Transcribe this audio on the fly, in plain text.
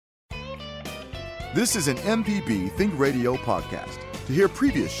This is an MPB Think Radio podcast. To hear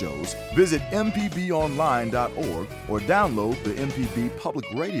previous shows, visit mpbonline.org or download the MPB Public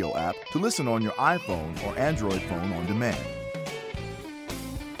Radio app to listen on your iPhone or Android phone on demand.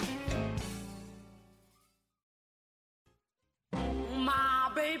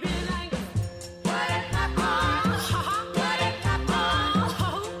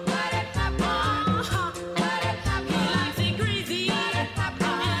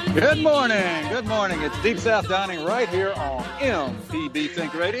 Good morning. Good morning. It's Deep South Dining right here on MPB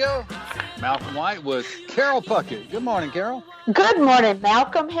Think Radio. Malcolm White with Carol Puckett. Good morning, Carol. Good morning,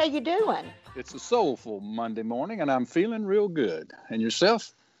 Malcolm. How you doing? It's a soulful Monday morning, and I'm feeling real good. And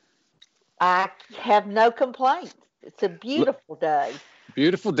yourself? I have no complaints. It's a beautiful day.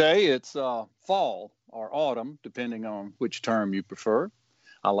 Beautiful day. It's fall or autumn, depending on which term you prefer.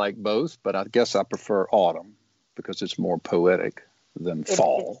 I like both, but I guess I prefer autumn because it's more poetic than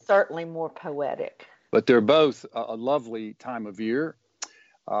fall. It's certainly more poetic. But they're both a lovely time of year.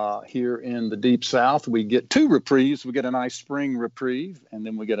 Here in the Deep South, we get two reprieves. We get a nice spring reprieve, and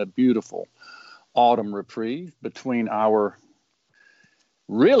then we get a beautiful autumn reprieve between our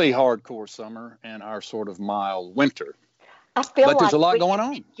really hardcore summer and our sort of mild winter. I feel but there's like a lot going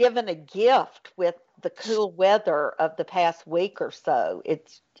on. Given a gift with the cool weather of the past week or so.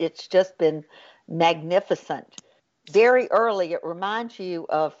 It's just been magnificent. Very early, it reminds you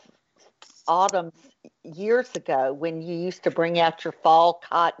of autumn years ago when you used to bring out your fall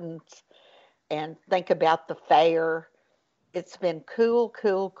cottons and think about the fair. It's been cool.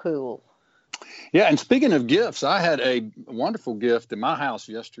 Yeah, and speaking of gifts, I had a wonderful gift in my house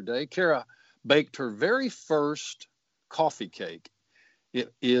yesterday. Kara baked her very first coffee cake.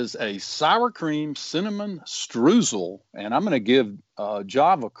 It is a sour cream cinnamon streusel, and I'm going to give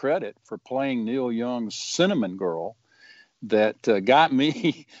Java credit for playing Neil Young's Cinnamon Girl that got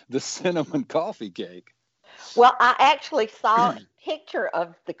me the cinnamon coffee cake. Well, I actually saw a picture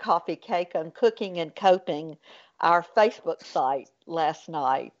of the coffee cake on Cooking and Coping, our Facebook site, last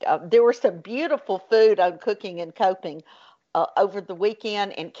night. There was some beautiful food on Cooking and Coping over the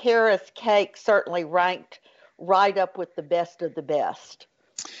weekend, and Kara's cake certainly ranked right up with the best of the best.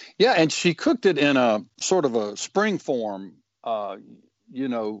 Yeah, and she cooked it in a sort of a spring form,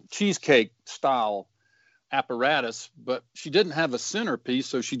 cheesecake style apparatus, but she didn't have a centerpiece,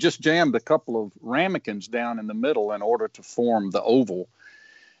 so she just jammed a couple of ramekins down in the middle in order to form the oval.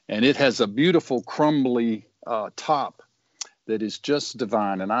 And it has a beautiful crumbly top that is just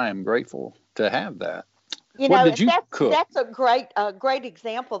divine, and I am grateful to have that. What did you cook? That's a great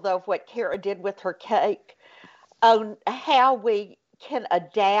example, though, of what Kara did with her cake, on how we can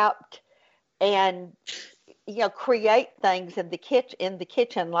adapt and create things in the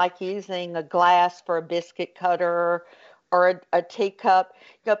kitchen, like using a glass for a biscuit cutter or a teacup.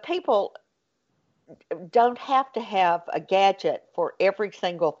 People don't have to have a gadget for every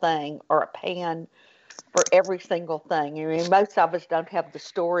single thing or a pan for every single thing. I mean, most of us don't have the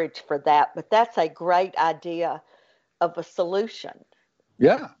storage for that, but that's a great idea of a solution.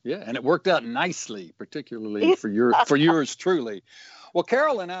 Yeah, and it worked out nicely, particularly for yours truly. Well,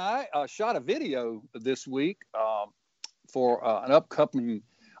 Carol and I shot a video this week for an upcoming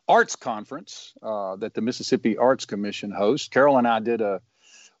arts conference that the Mississippi Arts Commission hosts. Carol and I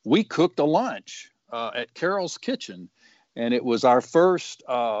we cooked a lunch at Carol's Kitchen, and it was our first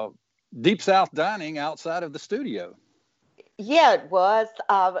Deep South dining outside of the studio. Yeah, it was.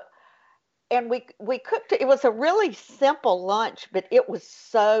 And we cooked it. It was a really simple lunch, but it was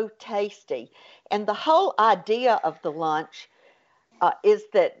so tasty. And the whole idea of the lunch is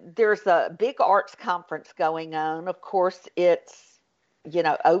that there's a big arts conference going on. Of course, it's,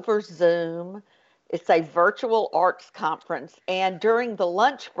 over Zoom. It's a virtual arts conference. And during the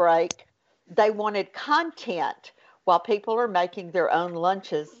lunch break, they wanted content while people are making their own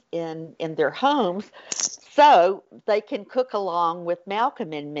lunches in their homes, so they can cook along with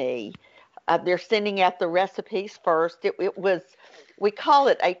Malcolm and me. They're sending out the recipes first. We call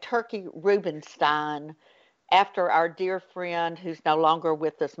it a turkey Rubenstein, after our dear friend who's no longer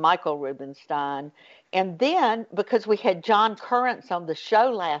with us, Michael Rubenstein. And then, because we had John Currence on the show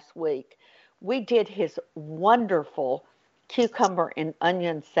last week, we did his wonderful cucumber and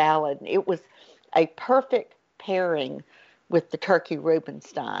onion salad. It was a perfect pairing with the turkey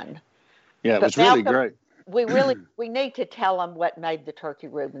Rubenstein. Yeah, it was really great. We need to tell them what made the turkey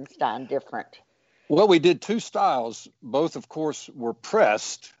Rubenstein different. Well, we did two styles. Both, of course, were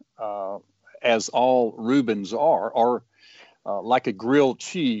pressed, as all Reubens are, or like a grilled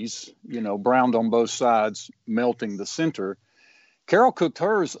cheese, browned on both sides, melting the center. Carol cooked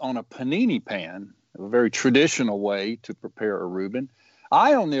hers on a panini pan, a very traditional way to prepare a Reuben.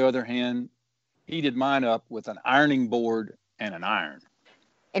 I, on the other hand, heated mine up with an ironing board and an iron.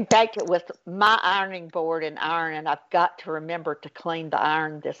 In fact, it was my ironing board and iron, and I've got to remember to clean the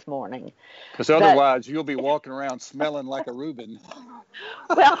iron this morning. Because otherwise, you'll be walking around smelling like a Reuben.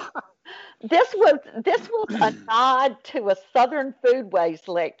 Well, this was a nod to a Southern Foodways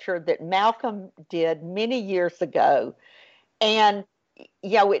lecture that Malcolm did many years ago, and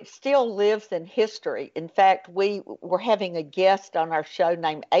it still lives in history. In fact, we were having a guest on our show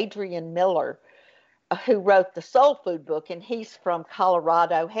named Adrian Miller, who wrote the Soul Food book, and he's from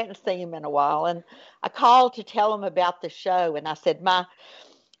Colorado. Hadn't seen him in a while, and I called to tell him about the show, and I said, my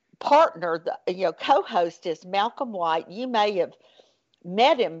partner, co-host is Malcolm White. You may have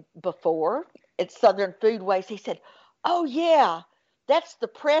met him before at Southern Foodways. He said, oh yeah, that's the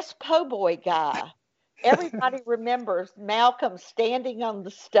press po' boy guy. Everybody remembers Malcolm standing on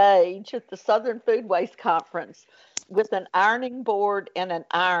the stage at the Southern Foodways conference with an ironing board and an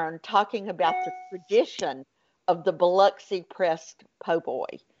iron, talking about the tradition of the Biloxi pressed po' boy.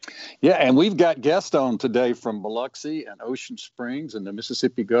 Yeah, and we've got guests on today from Biloxi and Ocean Springs and the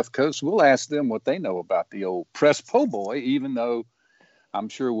Mississippi Gulf Coast. We'll ask them what they know about the old pressed po' boy, even though I'm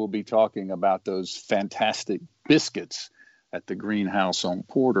sure we'll be talking about those fantastic biscuits at the Greenhouse on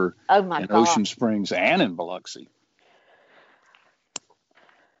Porter in Ocean Springs and in Biloxi.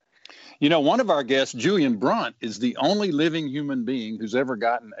 One of our guests, Julian Brunt, is the only living human being who's ever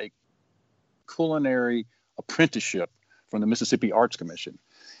gotten a culinary apprenticeship from the Mississippi Arts Commission.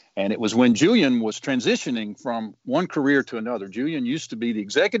 And it was when Julian was transitioning from one career to another. Julian used to be the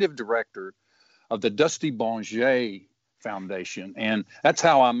executive director of the Dusty Bonger Foundation. And that's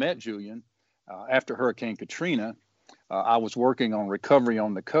how I met Julian. After Hurricane Katrina, I was working on recovery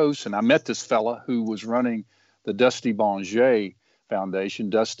on the coast, and I met this fella who was running the Dusty Bonger Foundation.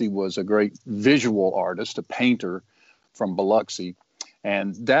 Dusty was a great visual artist, a painter from Biloxi.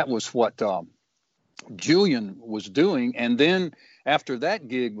 And that was what Julian was doing. And then after that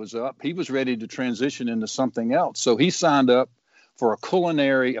gig was up, he was ready to transition into something else. So he signed up for a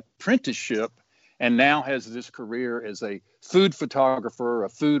culinary apprenticeship and now has this career as a food photographer, a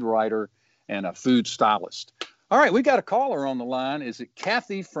food writer, and a food stylist. All right, we got a caller on the line. Is it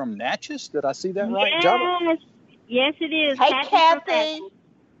Kathy from Natchez? Did I see that right? Yes, yes it is. Hey, Kathy.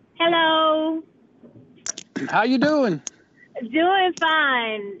 Hello. How you doing? Doing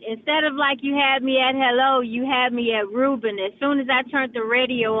fine. Instead of like you had me at hello, you had me at Reuben. As soon as I turned the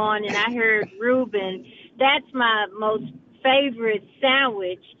radio on and I heard Reuben, that's my most favorite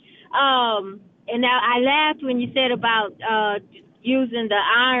sandwich. And I laughed when you said about using the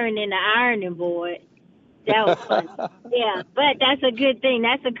iron in the ironing board. That was funny. Yeah, but that's a good thing.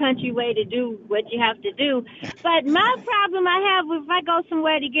 That's a country way to do what you have to do. But my problem I have if I go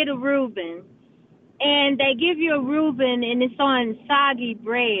somewhere to get a Reuben, and they give you a Reuben and it's on soggy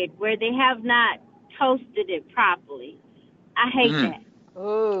bread where they have not toasted it properly. I hate that.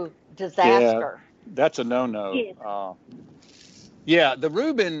 Ooh, disaster. Yeah, that's a no-no. Yes. The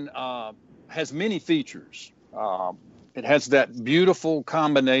Reuben has many features. It has that beautiful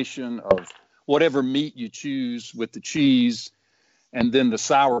combination of whatever meat you choose with the cheese and then the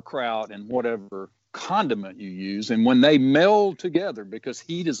sauerkraut and whatever condiment you use. And when they meld together, because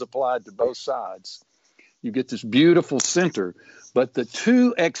heat is applied to both sides, you get this beautiful center. But the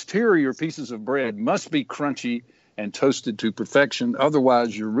two exterior pieces of bread must be crunchy and toasted to perfection.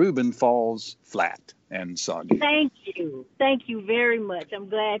 Otherwise, your Reuben falls flat and soggy. Thank you. Thank you very much. I'm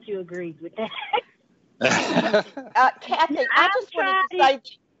glad you agreed with that. Kathy, I just wanted to say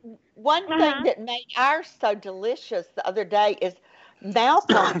one thing that made ours so delicious the other day is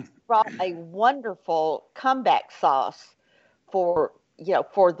Malcolm brought a wonderful comeback sauce for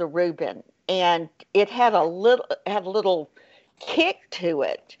the Reuben, and it had a little kick to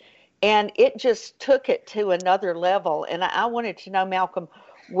it, and it just took it to another level. And I wanted to know, Malcolm,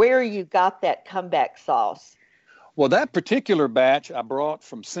 where you got that comeback sauce. Well, that particular batch I brought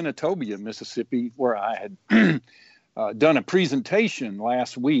from Senatobia, Mississippi, where I had done a presentation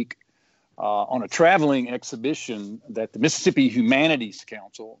last week on a traveling exhibition that the Mississippi Humanities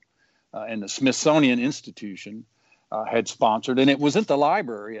Council and the Smithsonian Institution had sponsored. And it was at the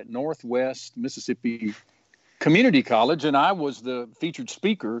library at Northwest Mississippi Community College. And I was the featured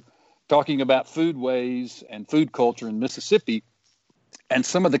speaker talking about foodways and food culture in Mississippi. And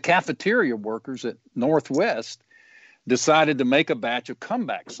some of the cafeteria workers at Northwest decided to make a batch of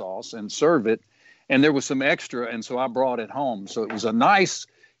comeback sauce and serve it. And there was some extra, and so I brought it home. So it was a nice,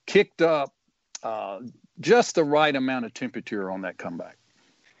 kicked up, just the right amount of temperature on that comeback.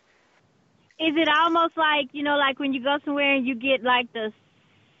 Is it almost like, like when you go somewhere and you get like the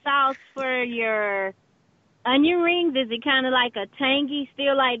sauce for your onion rings, is it kind of like a tangy,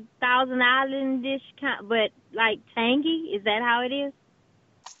 still like Thousand Island dish, but like tangy? Is that how it is?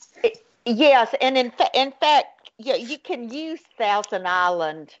 Yes, and in fact, yeah, you can use Thousand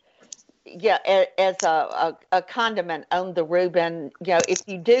Island, yeah, as a condiment on the Reuben. You know, if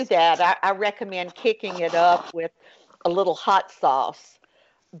you do that, I recommend kicking it up with a little hot sauce.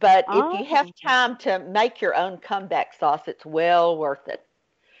 But if you have time to make your own comeback sauce, it's well worth it.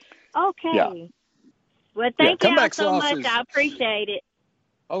 Okay. Yeah. Well, thank you all comeback so much. sauces. I appreciate it.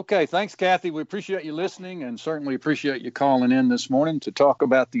 Okay, thanks, Kathy. We appreciate you listening and certainly appreciate you calling in this morning to talk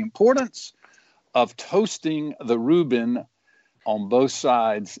about the importance of toasting the Reuben on both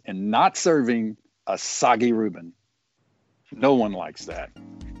sides and not serving a soggy Reuben. No one likes that.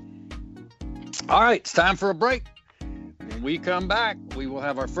 All right, it's time for a break. When we come back, we will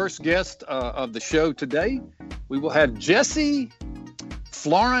have our first guest of the show today. We will have Jessie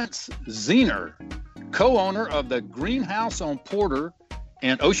Florence Zener, co-owner of the Greenhouse on Porter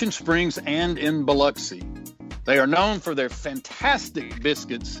in Ocean Springs and in Biloxi. They are known for their fantastic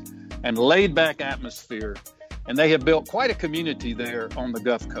biscuits and laid-back atmosphere, and they have built quite a community there on the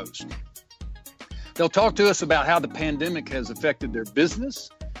Gulf Coast. They'll talk to us about how the pandemic has affected their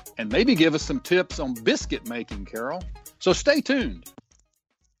business and maybe give us some tips on biscuit making, Carol. So stay tuned.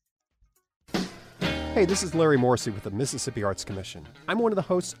 Hey, this is Larry Morrissey with the Mississippi Arts Commission. I'm one of the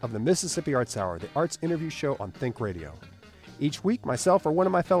hosts of the Mississippi Arts Hour, the arts interview show on Think Radio. Each week, myself or one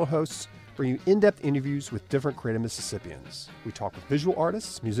of my fellow hosts bring you in-depth interviews with different creative Mississippians. We talk with visual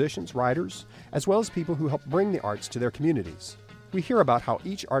artists, musicians, writers, as well as people who help bring the arts to their communities. We hear about how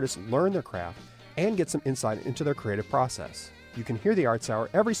each artist learned their craft and get some insight into their creative process. You can hear the Arts Hour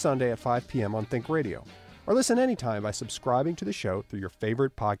every Sunday at 5 p.m. on Think Radio, or listen anytime by subscribing to the show through your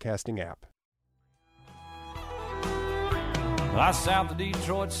favorite podcasting app. I south of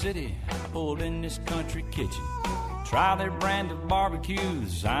Detroit City, pulled in this country kitchen. Try their brand of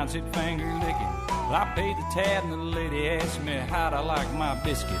barbecues, sign said finger licking. Well, I paid the tab and the lady asked me how'd I like my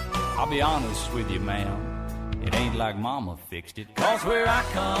biscuit. I'll be honest with you, ma'am, it ain't like mama fixed it. Cause where I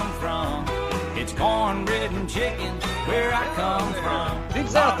come from, it's cornbread and chicken. Where I come from. Deep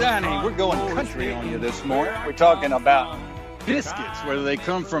South Dining, we're going country on you this morning. We're talking about biscuits, whether they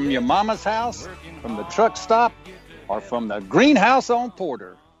come from your mama's house, from the truck stop, or from the Greenhouse on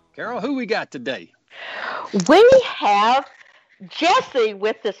Porter. Carol, who we got today? We have Jessie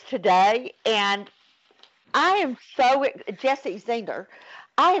with us today, and Jessie Zener.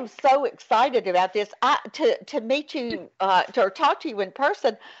 I am so excited about this. To meet you, to talk to you in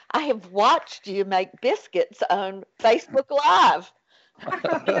person. I have watched you make biscuits on Facebook Live.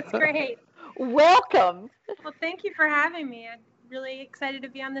 That's great. Welcome. Well, thank you for having me. I'm really excited to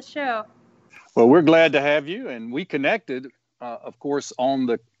be on the show. Well, we're glad to have you, and we connected, of course, on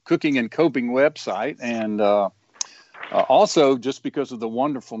the Cooking and Coping website, and also just because of the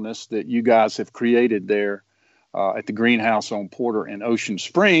wonderfulness that you guys have created there at the Greenhouse on Porter in Ocean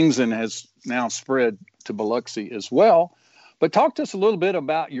Springs, and has now spread to Biloxi as well. But talk to us a little bit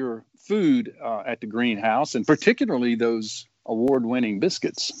about your food at the Greenhouse, and particularly those award-winning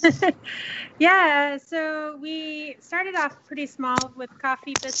biscuits. Yeah, so we started off pretty small with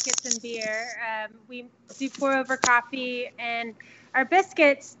coffee, biscuits, and beer. We do pour over coffee, and our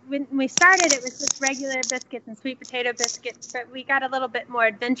biscuits, when we started, it was just regular biscuits and sweet potato biscuits, but we got a little bit more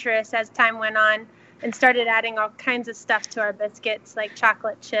adventurous as time went on and started adding all kinds of stuff to our biscuits, like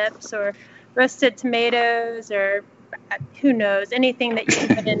chocolate chips or roasted tomatoes, or who knows, anything that you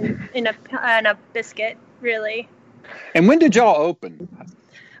can put in a biscuit, really. And when did y'all open?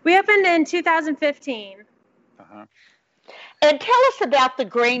 We opened in 2015. Uh-huh. And tell us about the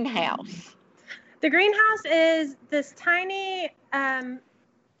Greenhouse. The Greenhouse is this tiny,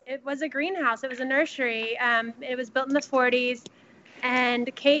 it was a greenhouse. It was a nursery. It was built in the 40s.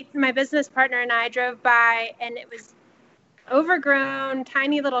 And Kate, my business partner, and I drove by, and it was overgrown,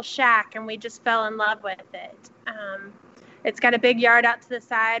 tiny little shack, and we just fell in love with it. It's got a big yard out to the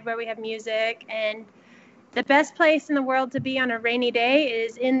side where we have music, and the best place in the world to be on a rainy day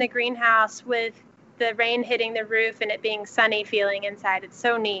is in the greenhouse with the rain hitting the roof and it being sunny feeling inside. It's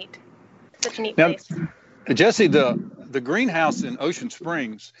so neat. Such a neat place. Jessie, the Greenhouse in Ocean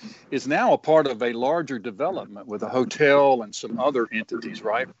Springs is now a part of a larger development with a hotel and some other entities,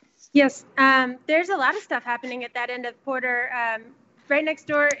 right? Yes. There's a lot of stuff happening at that end of Porter. Right next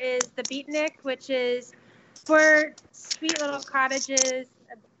door is the Beatnik, which is 4 sweet little cottages,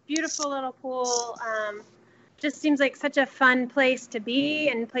 a beautiful little pool. Just seems like such a fun place to be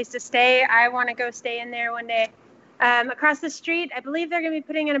and place to stay. I want to go stay in there one day. Across the street, I believe they're going to be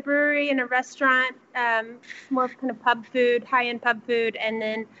putting in a brewery and a restaurant, more kind of pub food, high-end pub food. And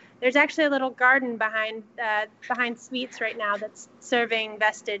then there's actually a little garden behind Sweets right now that's serving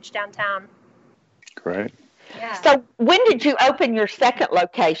Vestige downtown. Great. Yeah. So when did you open your second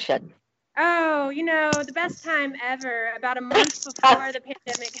location? Oh, the best time ever, about a month before the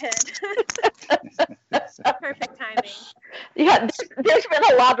pandemic hit. Perfect timing. Yeah, there's been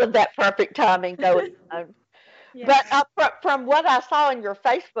a lot of that perfect timing going on. Yeah. But from what I saw on your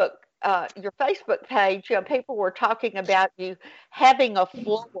Facebook page, people were talking about you having a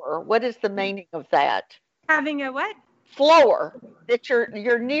floor. What is the meaning of that? Having a what? Floor. That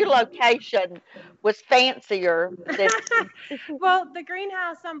your new location was fancier. Well, the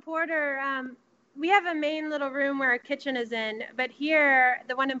greenhouse on Porter, we have a main little room where our kitchen is in, but here,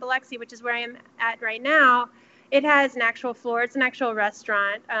 the one in Biloxi, which is where I am at right now, it has an actual floor. It's an actual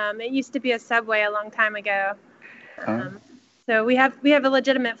restaurant. It used to be a Subway a long time ago. So we have a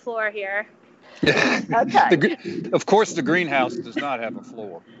legitimate floor here. Okay. Of course, the greenhouse does not have a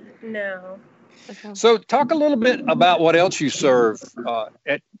floor. No. So talk a little bit about what else you serve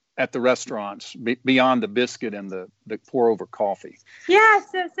at the restaurants beyond the biscuit and the pour-over coffee. Yeah,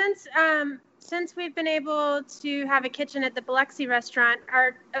 so since we've been able to have a kitchen at the Biloxi restaurant,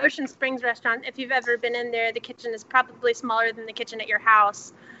 our Ocean Springs restaurant, if you've ever been in there, the kitchen is probably smaller than the kitchen at your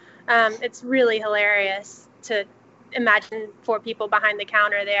house. It's really hilarious to imagine 4 people behind the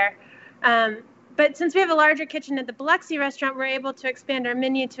counter there. But since we have a larger kitchen at the Biloxi restaurant, we're able to expand our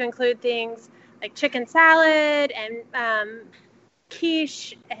menu to include things like chicken salad and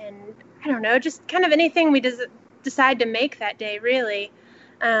quiche and, I don't know, just kind of anything we decide to make that day, really.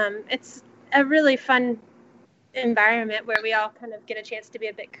 It's a really fun environment where we all kind of get a chance to be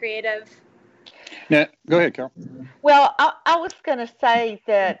a bit creative. Now, go ahead, Carol. Well, I was going to say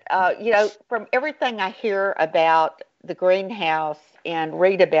that, from everything I hear about the greenhouse and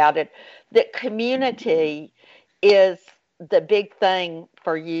read about it, that community is the big thing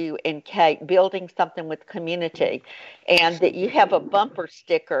for you and Kate, building something with community, and that you have a bumper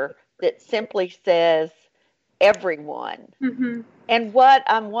sticker that simply says everyone. Mm-hmm. And what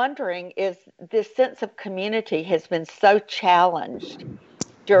I'm wondering is this sense of community has been so challenged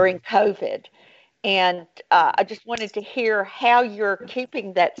during COVID. And I just wanted to hear how you're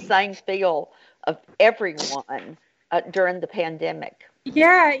keeping that same feel of everyone during the pandemic.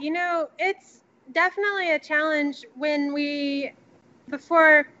 Yeah, it's definitely a challenge.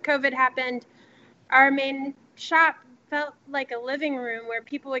 Before COVID happened, our main shop felt like a living room where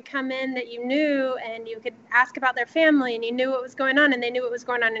people would come in that you knew, and you could ask about their family, and you knew what was going on, and they knew what was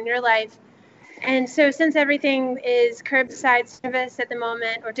going on in your life. And so since everything is curbside service at the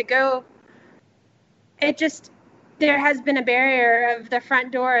moment, or to go, there has been a barrier of the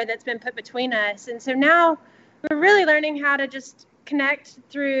front door that's been put between us. And so now we're really learning how to just connect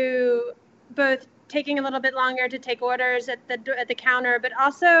through both taking a little bit longer to take orders at the counter, but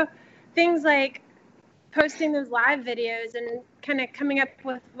also things like posting those live videos and kind of coming up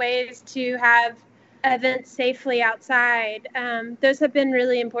with ways to have events safely outside. Those have been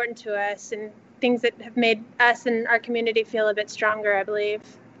really important to us and things that have made us and our community feel a bit stronger, I believe.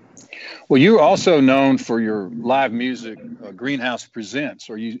 Well, you're also known for your live music, Greenhouse Presents.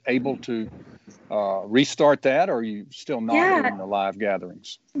 Are you able to restart that, or are you still not doing the live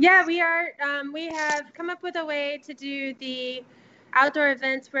gatherings? Yeah, we are. We have come up with a way to do the outdoor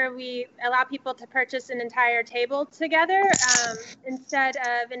events where we allow people to purchase an entire table together instead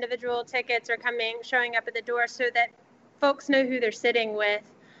of individual tickets or showing up at the door, so that folks know who they're sitting with.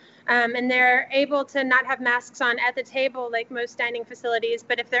 And they're able to not have masks on at the table like most dining facilities,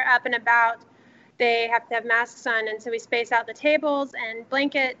 but if they're up and about, they have to have masks on. And so we space out the tables and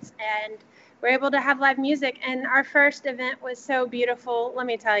blankets, and we're able to have live music. And our first event was so beautiful. Let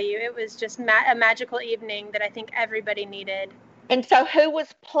me tell you, it was just a magical evening that I think everybody needed. And so who was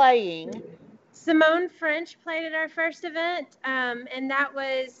playing? Simone French played at our first event, and that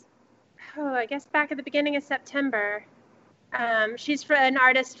was, I guess back at the beginning of September. She's an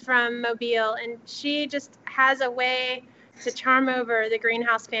artist from Mobile, and she just has a way to charm over the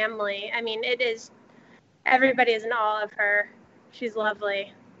Greenhouse family. I mean, everybody is in awe of her. She's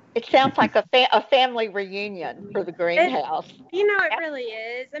lovely. It sounds like a family reunion for the Greenhouse. It really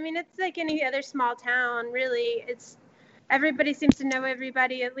is. I mean, it's like any other small town, really. Everybody seems to know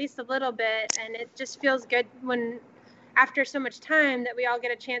everybody at least a little bit, and it just feels good when, after so much time, that we all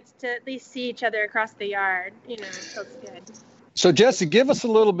get a chance to at least see each other across the yard. It feels good. So, Jesse, give us a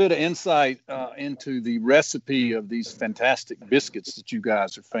little bit of insight into the recipe of these fantastic biscuits that you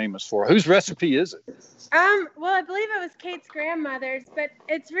guys are famous for. Whose recipe is it? Well, I believe it was Kate's grandmother's, but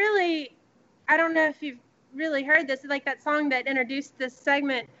it's really, I don't know if you've really heard this, like that song that introduced this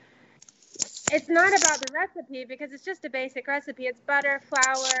segment, it's not about the recipe because it's just a basic recipe. It's butter,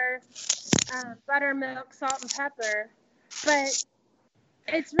 flour, buttermilk, salt, and pepper. But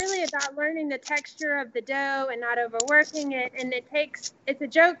it's really about learning the texture of the dough and not overworking it. And it's a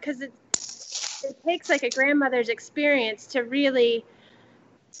joke because it takes like a grandmother's experience to really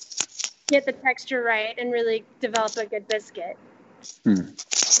get the texture right and really develop a good biscuit.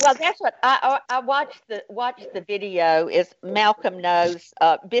 Well, that's what I watched the video. Is Malcolm knows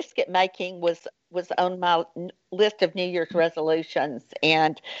biscuit making was on my list of New Year's resolutions,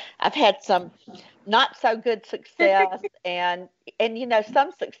 and I've had some not so good success and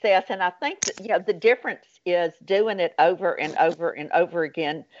some success, and I think that the difference is doing it over and over and over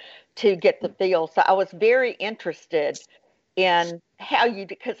again to get the feel. So I was very interested in how you,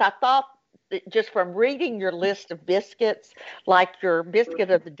 because I thought just from reading your list of biscuits, like your biscuit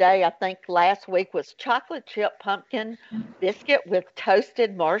of the day, I think last week was chocolate chip pumpkin biscuit with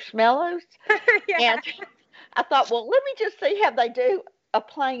toasted marshmallows. Yeah. And I thought, well, let me just see how they do a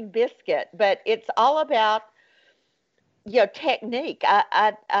plain biscuit. But it's all about, technique.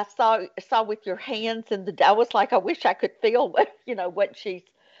 I saw with your hands and I was like, I wish I could feel what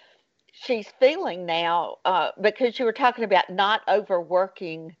she's feeling now, because you were talking about not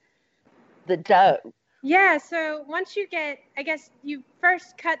overworking the dough. Yeah, so once you you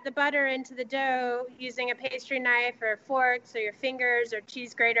first cut the butter into the dough using a pastry knife or forks or your fingers or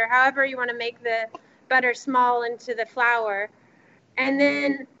cheese grater, however you want to make the butter small into the flour. And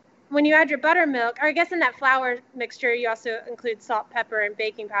then when you add your buttermilk, or I guess in that flour mixture, you also include salt, pepper, and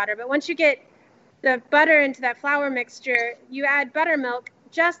baking powder. But once you get the butter into that flour mixture, you add buttermilk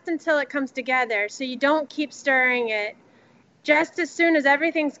just until it comes together. So you don't keep stirring it. Just as soon as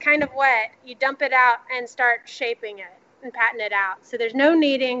everything's kind of wet, you dump it out and start shaping it and patting it out. So there's no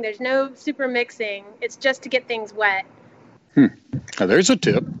kneading, there's no super mixing. It's just to get things wet. Now, there's a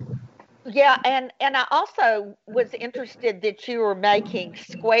tip. Yeah, and I also was interested that you were making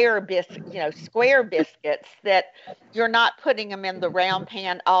square biscuits, that you're not putting them in the round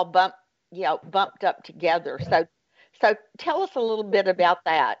pan all bumped up together. So tell us a little bit about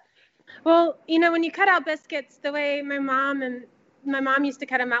that. Well, when you cut out biscuits the way my mom used to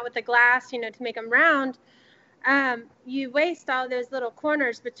cut them out with the glass, to make them round, you waste all those little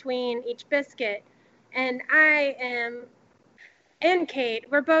corners between each biscuit. And and Kate,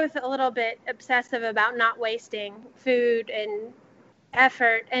 we're both a little bit obsessive about not wasting food and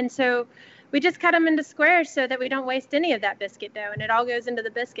effort. And so we just cut them into squares so that we don't waste any of that biscuit dough. And it all goes into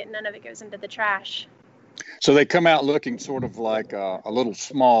the biscuit. None of it goes into the trash. So they come out looking sort of like a little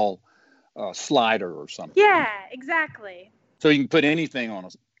small slider or something. Yeah, exactly. So you can put anything on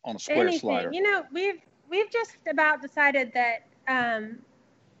a square slider. We've just about decided that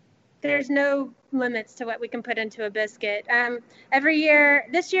there's no limits to what we can put into a biscuit. Every year,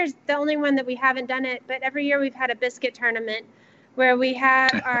 this year's the only one that we haven't done it, but every year we've had a biscuit tournament where we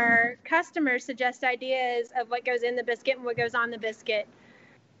have our customers suggest ideas of what goes in the biscuit and what goes on the biscuit.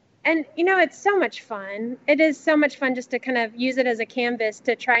 And, it's so much fun. It is so much fun just to kind of use it as a canvas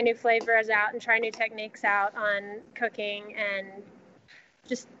to try new flavors out and try new techniques out on cooking and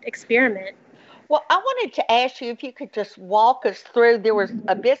just experiment. Well, I wanted to ask you if you could just walk us through. There was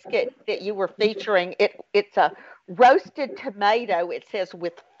a biscuit that you were featuring. It's a roasted tomato. It says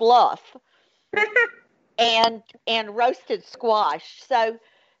with fluff and roasted squash. So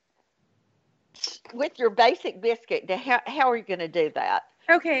with your basic biscuit, how are you going to do that?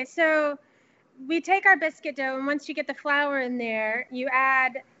 Okay, so we take our biscuit dough, and once you get the flour in there, you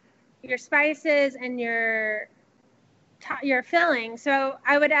add your spices and your filling. So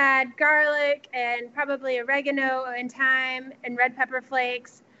I would add garlic and probably oregano and thyme and red pepper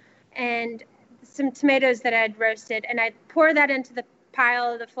flakes and some tomatoes that I'd roasted, and I'd pour that into the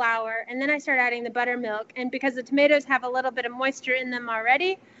pile of the flour, and then I start adding the buttermilk. And because the tomatoes have a little bit of moisture in them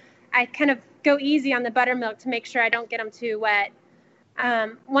already, I kind of go easy on the buttermilk to make sure I don't get them too wet.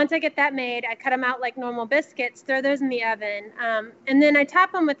 Once I get that made, I cut them out like normal biscuits, throw those in the oven, and then I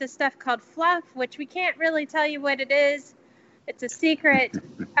top them with this stuff called fluff, which we can't really tell you what it is. It's a secret.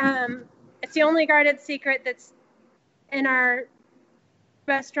 It's the only guarded secret that's in our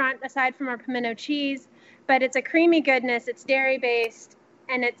restaurant aside from our pimento cheese, but it's a creamy goodness. It's dairy-based,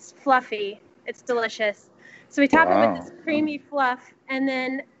 and it's fluffy. It's delicious. So we top it with this creamy fluff, and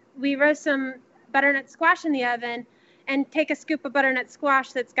then we roast some butternut squash in the oven and take a scoop of butternut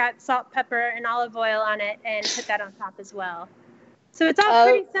squash that's got salt, pepper, and olive oil on it and put that on top as well. So it's all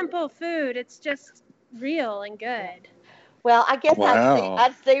pretty simple food. It's just real and good. Well, I guess Wow.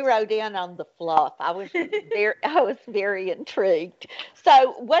 I zeroed in on the fluff. I was very intrigued.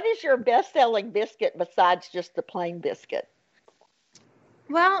 So, what is your best-selling biscuit besides just the plain biscuit?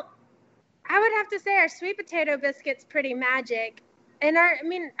 Well, I would have to say our sweet potato biscuit's pretty magic. And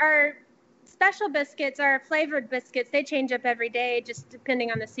our special biscuits, our flavored biscuits, they change up every day just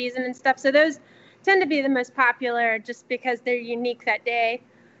depending on the season and stuff. So those tend to be the most popular just because they're unique that day.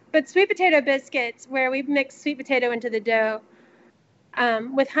 But sweet potato biscuits, where we mix sweet potato into the dough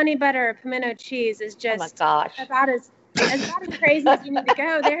with honey butter or pimento cheese, is just about as crazy as you need to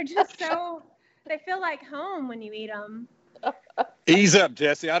go. They're just they feel like home when you eat them. Ease up,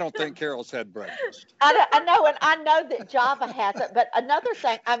 Jesse. I don't think Carol's had breakfast. I know, and I know that Java has it. But another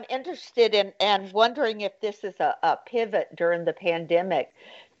thing I'm interested in and wondering if this is a pivot during the pandemic,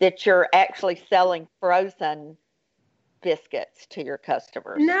 that you're actually selling frozen biscuits to your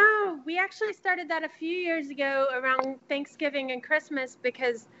customers. No, we actually started that a few years ago around Thanksgiving and Christmas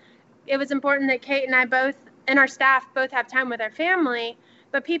because it was important that Kate and I both and our staff both have time with our family,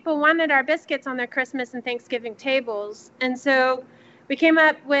 but people wanted our biscuits on their Christmas and Thanksgiving tables. And so we came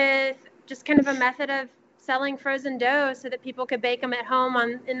up with just kind of a method of selling frozen dough so that people could bake them at home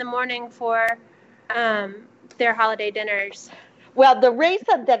in the morning for their holiday dinners. Well, the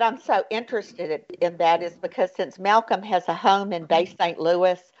reason that I'm so interested in that is because since Malcolm has a home in Bay St.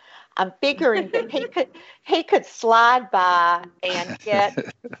 Louis, I'm figuring that he could slide by and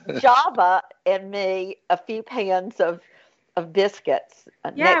get Java and me a few pans of biscuits.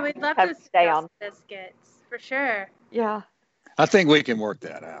 Yeah, we'd love to sell biscuits for sure. Yeah. I think we can work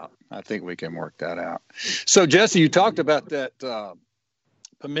that out. So, Jesse, you talked about that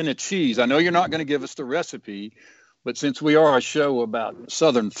pimento cheese. I know you're not going to give us the recipe, but since we are a show about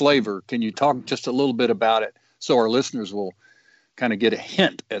Southern flavor, can you talk just a little bit about it so our listeners will kind of get a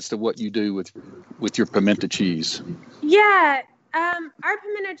hint as to what you do with your pimento cheese? Yeah, our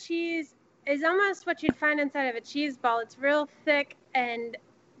pimento cheese is almost what you'd find inside of a cheese ball. It's real thick and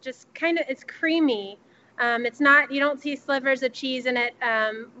just it's creamy. It's not, you don't see slivers of cheese in it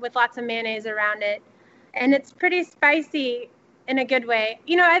with lots of mayonnaise around it. And it's pretty spicy in a good way.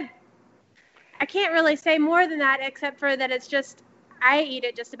 You know, I can't really say more than that, except for that it's just, I eat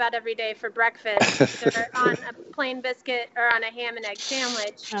it just about every day for breakfast, either on a plain biscuit or on a ham and egg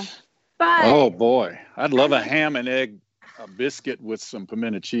sandwich. But oh boy, I'd love a ham and egg biscuit with some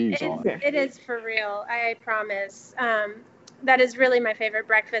pimento cheese on it. It is for real, I promise. That is really my favorite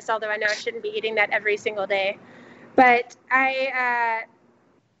breakfast, although I know I shouldn't be eating that every single day. But I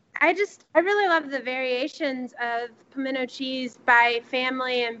really love the variations of pimento cheese by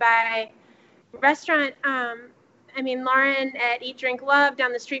family and by restaurant. Lauren at Eat, Drink, Love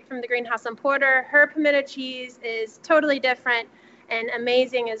down the street from the Greenhouse on Porter, her pimento cheese is totally different and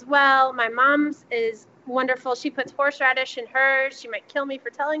amazing as well. My mom's is wonderful. She puts horseradish in hers. She might kill me for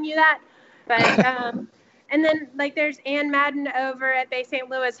telling you that. But and then there's Ann Madden over at Bay St.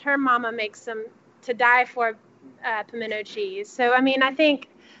 Louis. Her mama makes some to die for pimento cheese. So,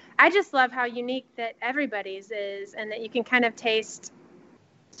 I just love how unique that everybody's is and that you can kind of taste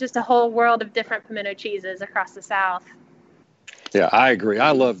just a whole world of different pimento cheeses across the South. Yeah, I agree.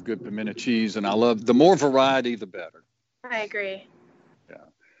 I love good pimento cheese, and I love the more variety, the better. I agree. Yeah.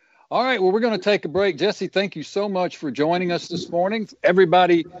 All right. Well, we're going to take a break. Jesse, thank you so much for joining us this morning.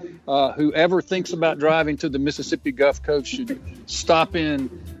 Everybody who ever thinks about driving to the Mississippi Gulf Coast should stop in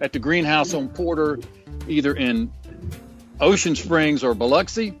at the Greenhouse on Porter, either in Ocean Springs or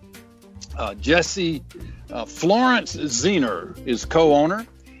Biloxi. Jesse Florence Zener is co-owner,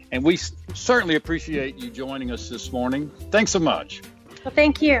 and we certainly appreciate you joining us this morning. Thanks so much. Well,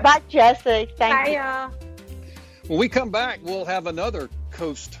 thank you. Bye, Jesse. Thank you. Bye, y'all. When we come back, we'll have another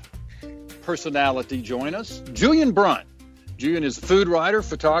Coast personality join us, Julian Brunt. Julian is a food writer,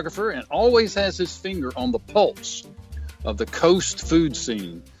 photographer, and always has his finger on the pulse of the Coast food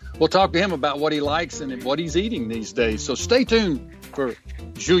scene. We'll talk to him about what he likes and what he's eating these days. So stay tuned for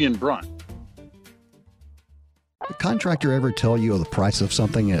Julian Brunt. Did a contractor ever tell you the price of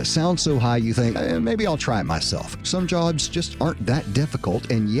something and it sounds so high you think, maybe I'll try it myself? Some jobs just aren't that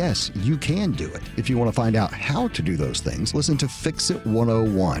difficult, and yes, you can do it. If you want to find out how to do those things, listen to Fix It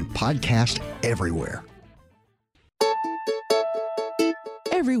 101, podcast everywhere.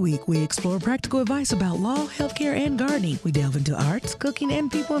 Every week, we explore practical advice about law, healthcare, and gardening. We delve into arts, cooking,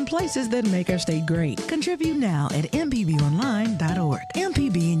 and people and places that make our state great. Contribute now at mpbonline.org.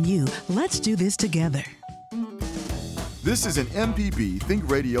 MPB and you, let's do this together. This is an MPB Think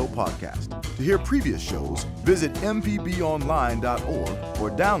Radio podcast. To hear previous shows, visit mpbonline.org or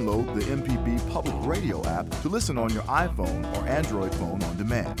download the MPB Public Radio app to listen on your iPhone or Android phone on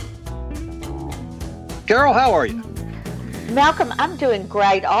demand. Carol, how are you? Malcolm, I'm doing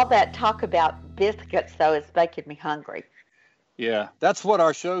great. All that talk about biscuits, though, is making me hungry. Yeah, that's what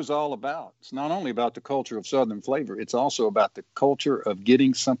our show's all about. It's not only about the culture of Southern flavor, it's also about the culture of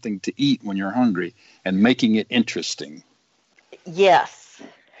getting something to eat when you're hungry and making it interesting. Yes.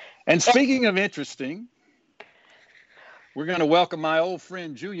 And speaking of interesting, we're going to welcome my old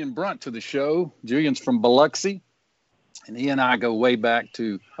friend Julian Brunt to the show. Julian's from Biloxi, and he and I go way back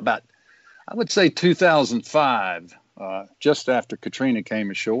to about, I would say, 2005, just after Katrina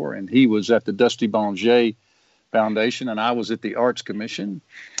came ashore, and he was at the Dusty Bonget Foundation, and I was at the Arts Commission,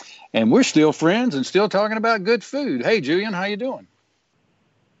 and we're still friends and still talking about good food. Hey, Julian, how you doing?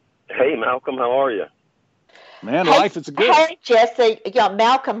 Hey, Malcolm, how are you? Man, life is good. Hey, Jesse,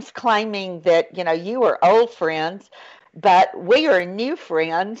 Malcolm's claiming that, you were old friends, but we are new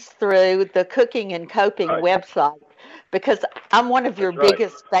friends through the Cooking and Coping website, because I'm one of your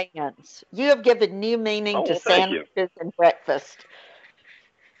biggest fans. You have given new meaning to sandwiches and breakfast.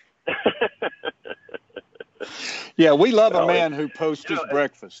 Yeah, we love a man who posts his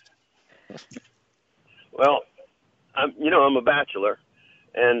breakfast. Well, I'm a bachelor,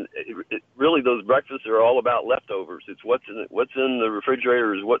 and really those breakfasts are all about leftovers. It's what's in the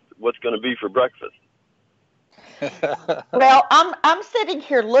refrigerator is what's going to be for breakfast. Well, I'm sitting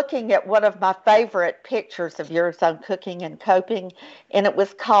here looking at one of my favorite pictures of yours on Cooking and Coping, and it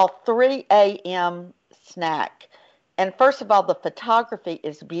was called 3 a.m. Snack. And first of all, the photography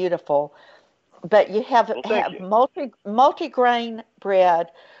is beautiful. But you have multi-grain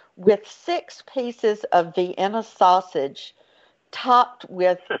bread with 6 pieces of Vienna sausage topped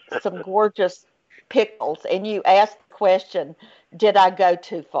with some gorgeous pickles. And you asked the question, did I go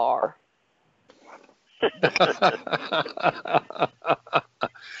too far?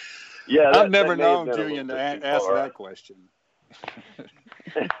 Yeah, I've never known Julian to ask that question.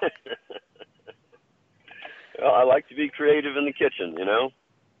 Well, I like to be creative in the kitchen,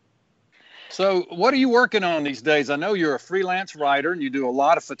 So what are you working on these days? I know you're a freelance writer and you do a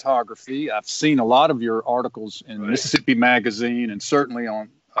lot of photography. I've seen a lot of your articles in Mississippi Magazine and certainly on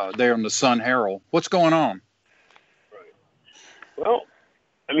there in the Sun Herald. What's going on? Right. Well,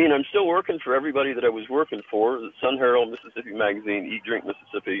 I'm still working for everybody that I was working for, the Sun Herald, Mississippi Magazine, Eat, Drink,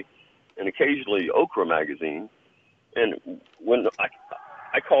 Mississippi, and occasionally Okra Magazine. And when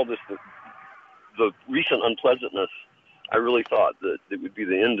I call this the recent unpleasantness, I really thought that it would be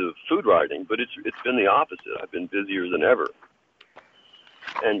the end of food writing, but it's been the opposite. I've been busier than ever.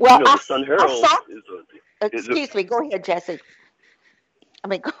 And the Sun Herald is Excuse me, go ahead, Jesse.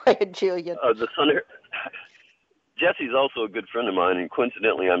 Go ahead, Julian. The Sun Herald. Jesse's also a good friend of mine, and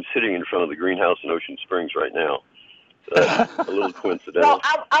coincidentally, I'm sitting in front of the greenhouse in Ocean Springs right now. So that's a little coincidental. Well,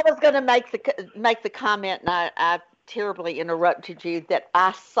 I was going to make the comment, and I terribly interrupted you, that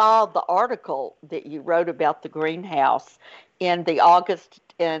I saw the article that you wrote about the greenhouse in the August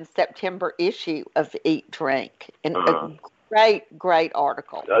and September issue of Eat Drink, and a great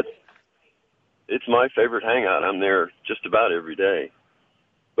article. It's my favorite hangout. I'm there just about every day.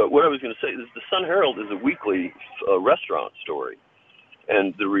 But what I was going to say is the Sun Herald is a weekly restaurant story,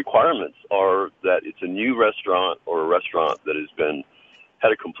 and the requirements are that it's a new restaurant or a restaurant that has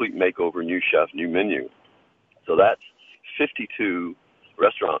had a complete makeover, new chef, new menu. So that's 52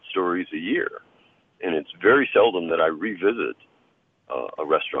 restaurant stories a year, and it's very seldom that I revisit a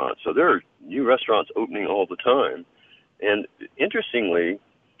restaurant. So there are new restaurants opening all the time, and interestingly,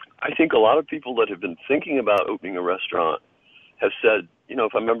 I think a lot of people that have been thinking about opening a restaurant have said,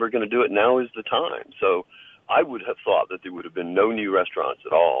 if I'm ever going to do it, now is the time. So I would have thought that there would have been no new restaurants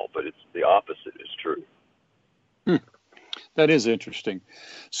at all, but it's the opposite is true. That is interesting.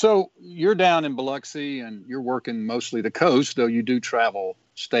 So you're down in Biloxi and you're working mostly the coast, though you do travel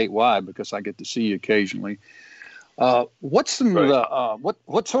statewide because I get to see you occasionally. What's some of the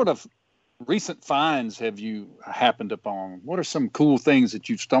what sort of recent finds have you happened upon? What are some cool things that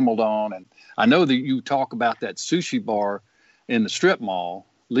you've stumbled on? And I know that you talk about that sushi bar in the strip mall,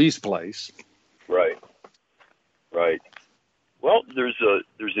 Lee's Place. Right. Well, there's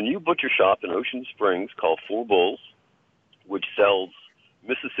a new butcher shop in Ocean Springs called Four Bulls, which sells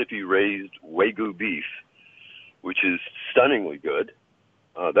Mississippi-raised Wagyu beef, which is stunningly good.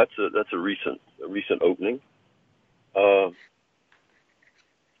 That's a recent opening. There's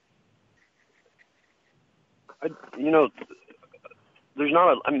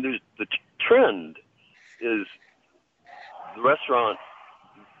not there's the trend is the restaurants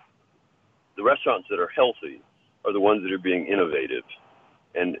that are healthy are the ones that are being innovative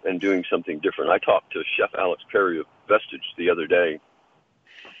and doing something different. I talked to Chef Alex Perry of Vestige the other day,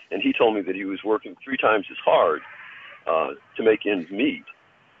 and he told me that he was working 3 times as hard to make ends meet,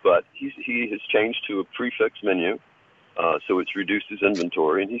 but he has changed to a prefix menu, So it's reduced his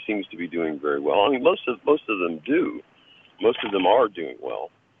inventory, and he seems to be doing very well. I mean, most of them do. Most of them are doing well.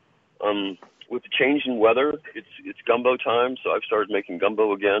 With the change in weather, it's gumbo time, so I've started making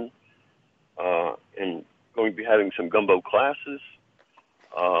gumbo again, and going to be having some gumbo classes.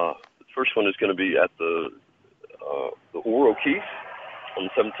 The first one is going to be at the Orr O'Keefe on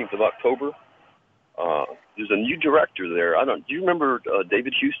the 17th of October. There's a new director there. Do you remember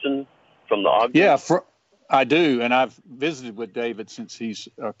David Houston from the Ogden? Yeah, I do, and I've visited with David since he's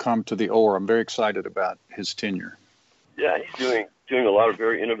come to the Orr. I'm very excited about his tenure. Yeah, he's doing a lot of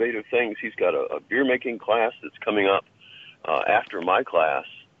very innovative things. He's got a beer making class that's coming up after my class,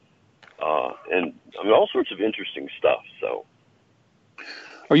 and I mean all sorts of interesting stuff. So,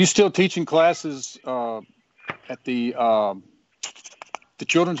 are you still teaching classes at the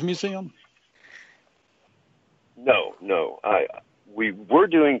Children's Museum? No. We were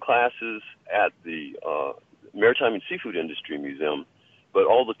doing classes at the Maritime and Seafood Industry Museum, but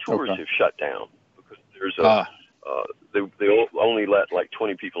all the tours have shut down because there's they only let like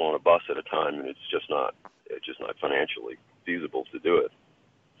 20 people on a bus at a time, and it's just not financially feasible to do it.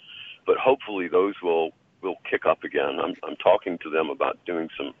 But hopefully those will kick up again. I'm talking to them about doing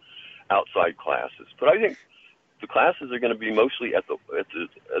some outside classes, but I think the classes are going to be mostly at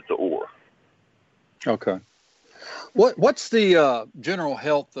the Orr. Okay. What's the general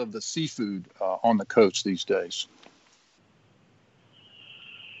health of the seafood on the coast these days?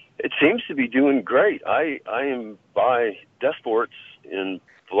 It seems to be doing great. I am by Desports in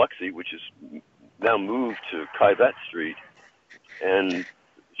Biloxi, which is now moved to Kyvet Street, and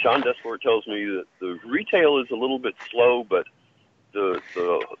Sean Desport tells me that the retail is a little bit slow, but the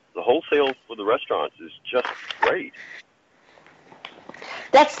wholesale for the restaurants is just great.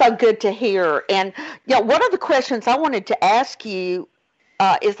 That's so good to hear. And one of the questions I wanted to ask you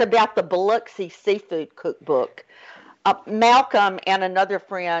is about the Biloxi Seafood Cookbook. Malcolm and another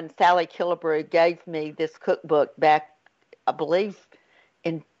friend, Sally Killebrew, gave me this cookbook back, I believe,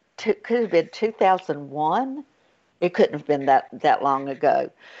 could have been 2001. It couldn't have been that long ago.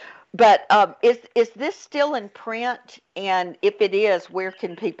 But is this still in print? And if it is, where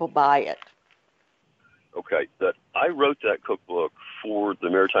can people buy it? Okay, I wrote that cookbook for the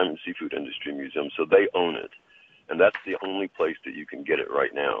Maritime and Seafood Industry Museum, so they own it. And that's the only place that you can get it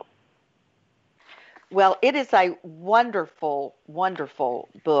right now. Well, it is a wonderful, wonderful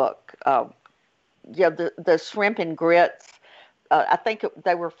book. The shrimp and grits, I think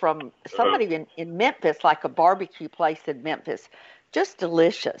they were from somebody in Memphis, like a barbecue place in Memphis. Just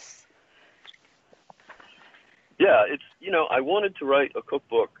delicious. Yeah, I wanted to write a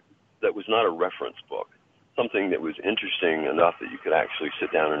cookbook that was not a reference book, something that was interesting enough that you could actually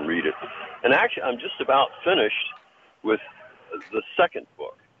sit down and read it. And actually, I'm just about finished with the second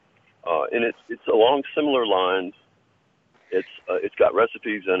book. And it's along similar lines. It's got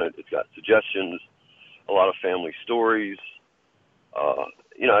recipes in it. It's got suggestions, a lot of family stories.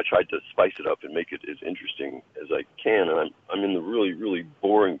 I tried to spice it up and make it as interesting as I can. And I'm in the really, really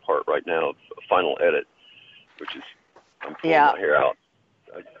boring part right now of final edit, which is I'm pulling my hair out.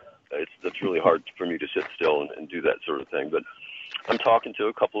 It's really hard for me to sit still and do that sort of thing. But I'm talking to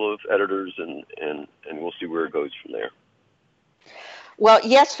a couple of editors, and we'll see where it goes from there. Well,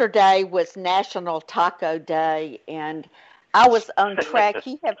 yesterday was National Taco Day, and I was on track.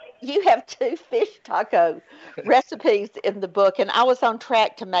 You have 2 fish taco recipes in the book, and I was on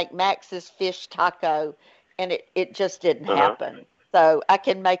track to make Max's fish taco, and it just didn't happen. So I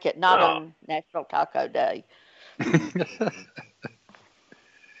can make it not on National Taco Day.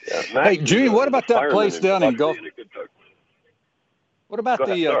 Hey, Junior, what about that place down in Gulf? What about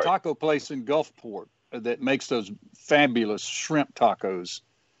the taco place in Gulfport that makes those fabulous shrimp tacos?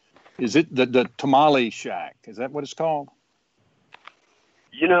 Is it the Tamale Shack? Is that what it's called?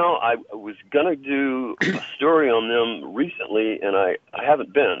 I was going to do a story on them recently, and I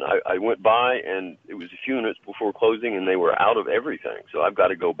haven't been. I went by, and it was a few minutes before closing, and they were out of everything. So I've got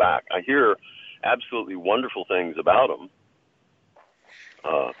to go back. I hear absolutely wonderful things about them.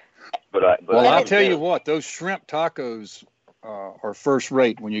 Well, I'll tell you what, those shrimp tacos are first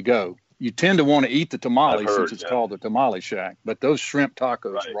rate when you go. You tend to want to eat the tamale since it's called the Tamale Shack, but those shrimp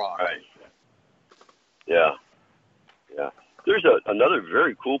tacos rock. Right. Yeah. There's another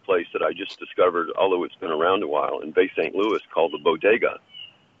very cool place that I just discovered, although it's been around a while, in Bay St. Louis called the Bodega.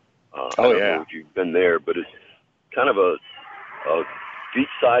 I don't know if you've been there, but it's kind of a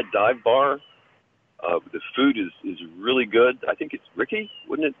beachside dive bar. The food is really good. I think it's Ricky,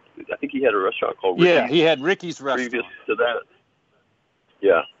 wouldn't it? I think he had a restaurant called Ricky. Yeah, he had Ricky's restaurant. Previous to that.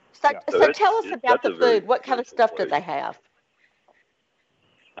 Yeah. So tell us about the food. What kind of stuff do they have?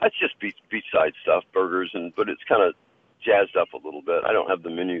 It's just beachside stuff, burgers, but it's kind of jazzed up a little bit. I don't have the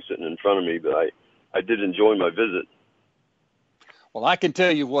menu sitting in front of me, but I did enjoy my visit. Well, I can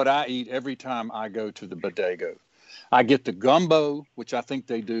tell you what I eat every time I go to the Bodego. I get the gumbo, which I think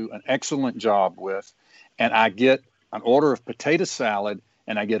they do an excellent job with, and I get an order of potato salad,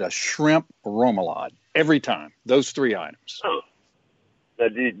 and I get a shrimp remoulade every time. Those 3 items. Oh. Now,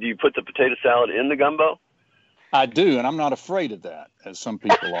 do you put the potato salad in the gumbo? I do, and I'm not afraid of that, as some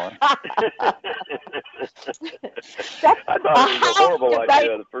people are. I thought it was a horrible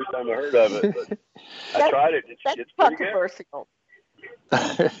idea the first time I heard of it, but I tried it. It's pretty controversial.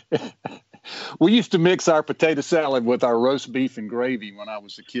 We used to mix our potato salad with our roast beef and gravy when I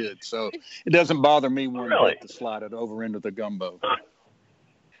was a kid, so it doesn't bother me one bit to slide it over into the gumbo.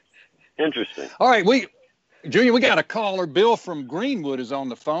 Interesting. All right, Junior, we got a caller. Bill from Greenwood is on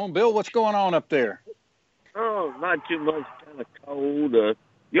the phone. Bill, what's going on up there? Oh, not too much. Kind of cold.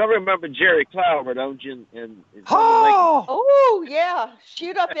 Y'all remember Jerry Clower, don't you? And oh, yeah.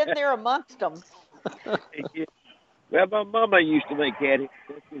 Shoot up in there amongst them. Well, my mama used to make cat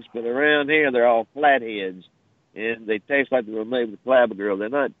biscuits, but around here they're all flatheads, and they taste like they were made with Clabbergirl. They're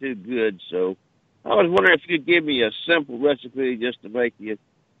not too good, so I was wondering if you could give me a simple recipe just to make you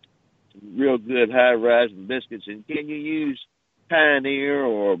some real good high-rising biscuits. And can you use Pioneer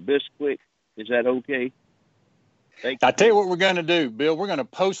or Bisquick? Is that okay? I tell you what we're going to do, Bill. We're going to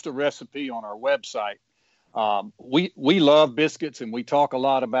post a recipe on our website. We love biscuits, and we talk a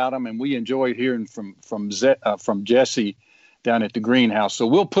lot about them, and we enjoy hearing from Jesse down at the greenhouse. So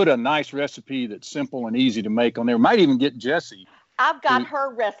we'll put a nice recipe that's simple and easy to make on there. Might even get Jesse. I've got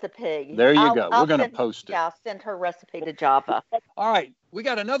her recipe. There you go. We're going to post it. Yeah, I'll send her recipe to Java. All right. We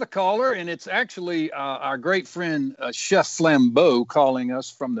got another caller, and it's actually our great friend Chef Flambeau calling us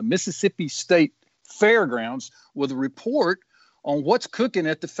from the Mississippi State Fairgrounds with a report on what's cooking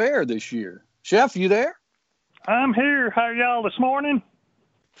at the fair this year. Chef, you there? I'm here. How are y'all this morning?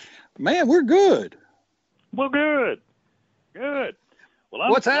 Man, we're good. Well, good. Good. Well, I'm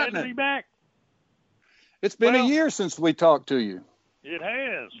What's glad happening? to be back. It's been a year since we talked to you. It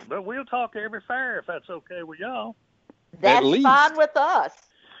has, but we'll talk every fair if that's okay with y'all. That's fine with us.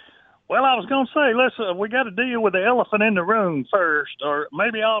 Well, I was going to say, we got to deal with the elephant in the room first, or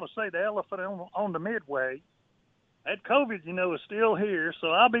maybe I ought to say the elephant on the midway. That COVID, is still here, so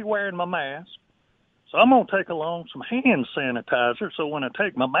I'll be wearing my mask. So I'm going to take along some hand sanitizer, so when I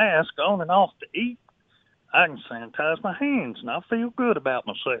take my mask on and off to eat, I can sanitize my hands, and I'll feel good about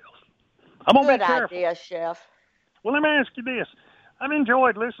myself. I'm going to be careful. Good idea, Chef. Well, let me ask you this. I've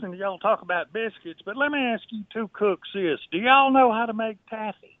enjoyed listening to y'all talk about biscuits, but let me ask you two cooks this. Do y'all know how to make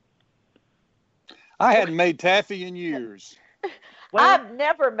taffy? I hadn't made taffy in years. Well, I've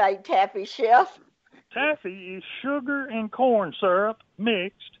never made taffy, Chef. Taffy is sugar and corn syrup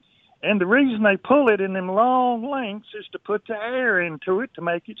mixed, and the reason they pull it in them long lengths is to put the air into it to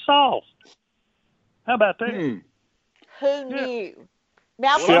make it soft. How about that? Who knew?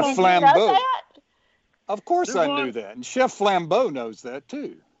 Now, Chef Flambeau. You know that? Of course I knew that, and Chef Flambeau knows that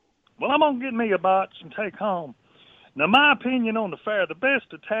too. Well, I'm going to get me a box and take home. Now, my opinion on the fair, the best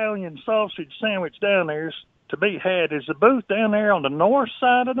Italian sausage sandwich down there is to be had is the booth down there on the north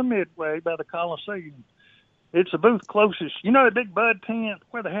side of the Midway by the Coliseum. It's the booth closest. You know the big bud tent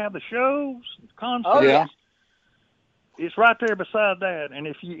where they have the shows, concerts? Oh, yeah. It's right there beside that. And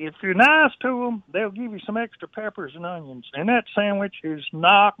if you're nice to them, they'll give you some extra peppers and onions. And that sandwich is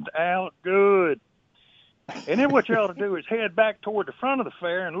knocked out good. And then what you ought to do is head back toward the front of the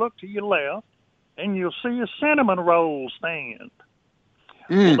fair and look to your left, and you'll see a cinnamon roll stand.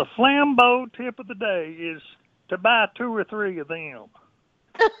 Well, the Flambeau tip of the day is to buy 2 or 3 of them.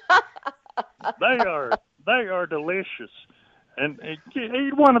 They are delicious. And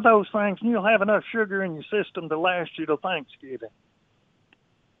eat one of those things, and you'll have enough sugar in your system to last you till Thanksgiving.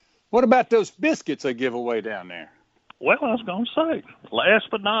 What about those biscuits they give away down there? Well, I was going to say, last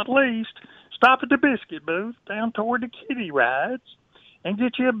but not least, stop at the biscuit booth down toward the kiddie rides and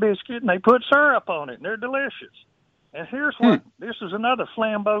get you a biscuit, and they put syrup on it, and they're delicious. And here's what, this is another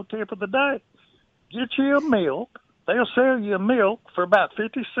Flambeau tip of the day. Get you a milk. They'll sell you a milk for about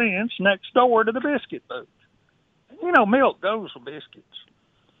 50 cents next door to the biscuit booth. Milk goes with biscuits.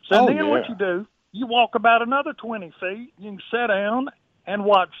 So what you do, you walk about another 20 feet, you can sit down and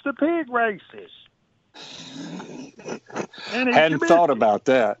watch the pig races. Hadn't thought about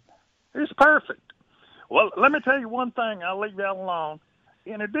that. It's perfect. Well, let me tell you one thing. I'll leave that alone.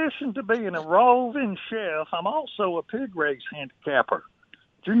 In addition to being a roving chef, I'm also a pig race handicapper.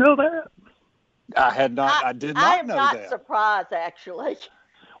 Did you know that? I did not know that. I am not surprised, actually.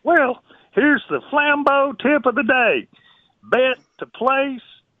 Well, here's the Flambeau tip of the day. Bet to place,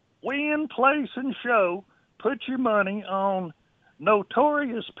 win, place, and show put your money on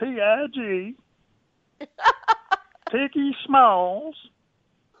Notorious P.I.G., Piggy Smalls,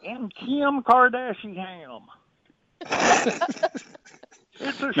 and Kim Kardashian.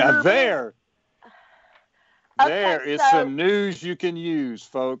 Now there is some news you can use,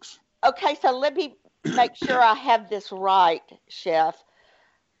 folks. Okay, so let me make sure I have this right, Chef.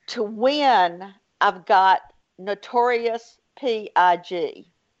 To win, I've got Notorious P.I.G.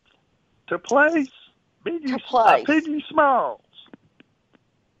 To place, Piggy Smalls.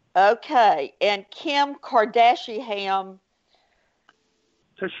 Okay, and Kim Kardashian.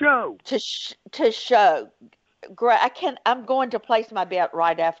 To show. To show. Great. I'm going to place my bet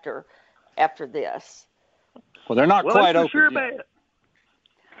right after this. Well, they're not quite open sure yet. Bet.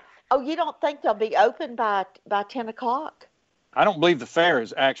 Oh, you don't think they'll be open by 10 o'clock? I don't believe the fair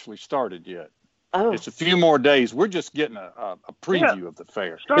has actually started yet. Oh. It's a few more days. We're just getting a preview of the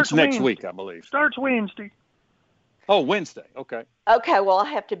fair. It's next week, I believe. Starts Wednesday. Oh, Wednesday. Okay. Okay, well, I'll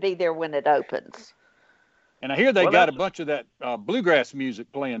have to be there when it opens. And I hear they got a bunch of that bluegrass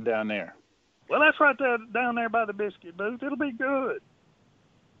music playing down there. Well, that's right there, down there by the biscuit booth. It'll be good.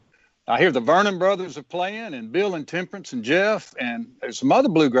 I hear the Vernon Brothers are playing, and Bill and Temperance and Jeff, and there's some other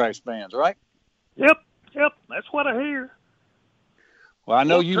bluegrass bands, right? Yep. That's what I hear. Well, I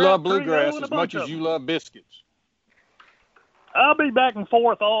know you love bluegrass as much as you love biscuits. I'll be back and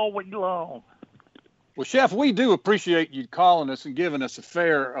forth all week long. Well, Chef, we do appreciate you calling us and giving us a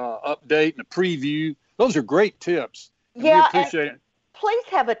fair update and a preview. Those are great tips. Yeah, we appreciate it. Please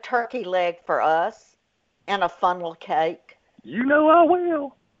have a turkey leg for us and a funnel cake. You know I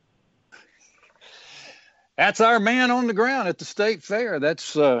will. That's our man on the ground at the State Fair.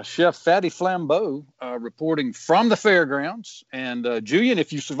 That's Chef Fatty Flambeau reporting from the fairgrounds. And Julian,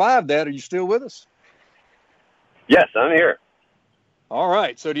 if you survived that, are you still with us? Yes, I'm here. All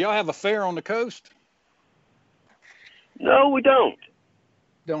right. So do y'all have a fair on the coast? No, we don't.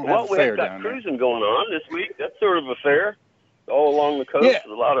 Don't have a fair down there. We've got cruising going on this week. That's sort of a fair all along the coast. Yeah. There's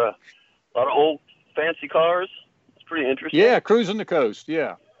a lot of old fancy cars. It's pretty interesting. Yeah, cruising the coast.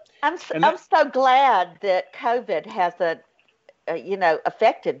 Yeah. I'm so glad that COVID hasn't,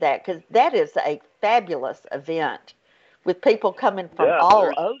 affected that, because that is a fabulous event with people coming from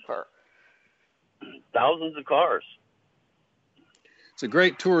all over. Thousands of cars. It's a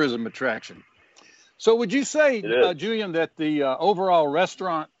great tourism attraction. So would you say, Julian, that the overall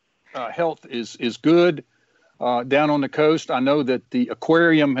restaurant health is good down on the coast? I know that the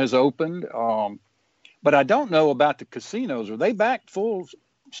aquarium has opened, but I don't know about the casinos. Are they back full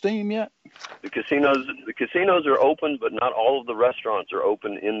steam yet? The casinos are open, but not all of the restaurants are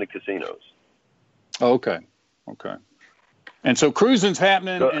open in the casinos. Okay. And so cruising's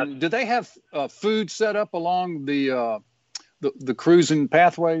happening. And do they have food set up along the cruising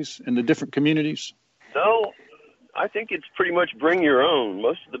pathways in the different communities? No, I think it's pretty much bring your own.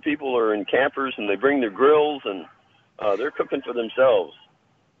 Most of the people are in campers, and they bring their grills, and they're cooking for themselves.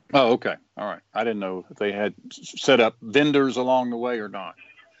 Oh, okay. All right. I didn't know if they had set up vendors along the way or not.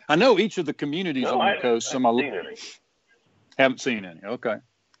 I know each of the communities on the coast. Haven't seen any. Okay.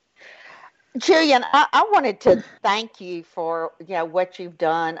 Julian, I wanted to thank you for what you've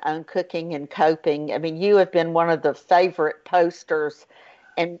done on Cooking and Coping. I mean, you have been one of the favorite posters,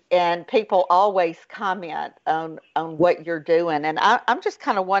 and people always comment on what you're doing. And I'm just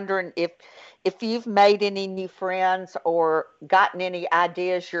kind of wondering if you've made any new friends or gotten any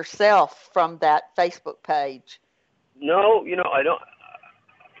ideas yourself from that Facebook page. No, I don't.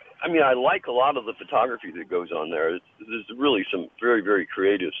 I mean, I like a lot of the photography that goes on there. There's really some very, very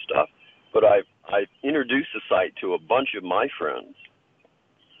creative stuff. But I've introduced the site to a bunch of my friends,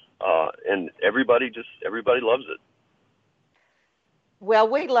 and everybody loves it. Well,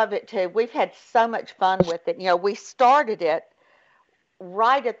 we love it too. We've had so much fun with it. We started it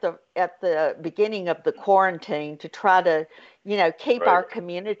right at the beginning of the quarantine to try to, keep our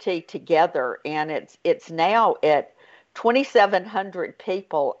community together, and it's now at 2,700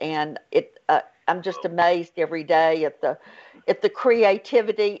 people, and I'm just amazed every day at the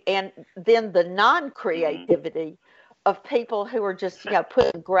creativity and then the non-creativity of people who are just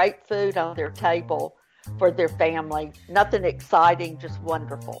putting great food on their table for their family. Nothing exciting, just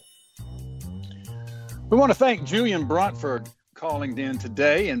wonderful. We want to thank Julian Brunt calling in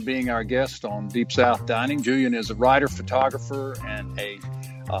today and being our guest on Deep South Dining. Julian is a writer, photographer, and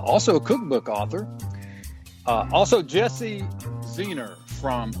also a cookbook author. Also, Jesse Zener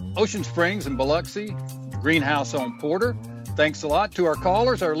from Ocean Springs in Biloxi, Greenhouse on Porter. Thanks a lot to our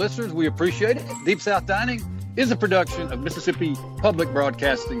callers, our listeners. We appreciate it. Deep South Dining is a production of Mississippi Public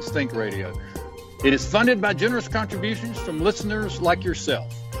Broadcasting's Think Radio. It is funded by generous contributions from listeners like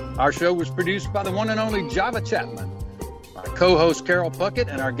yourself. Our show was produced by the one and only Java Chapman. My co-host Carol Puckett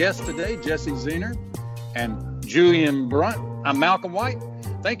and our guest today, Jesse Zener and Julian Brunt. I'm Malcolm White.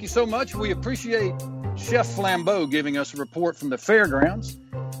 Thank you so much. We appreciate Chef Flambeau giving us a report from the fairgrounds.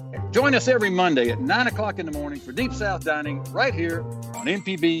 Join us every Monday at 9 o'clock in the morning for Deep South Dining right here on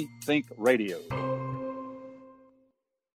MPB Think Radio.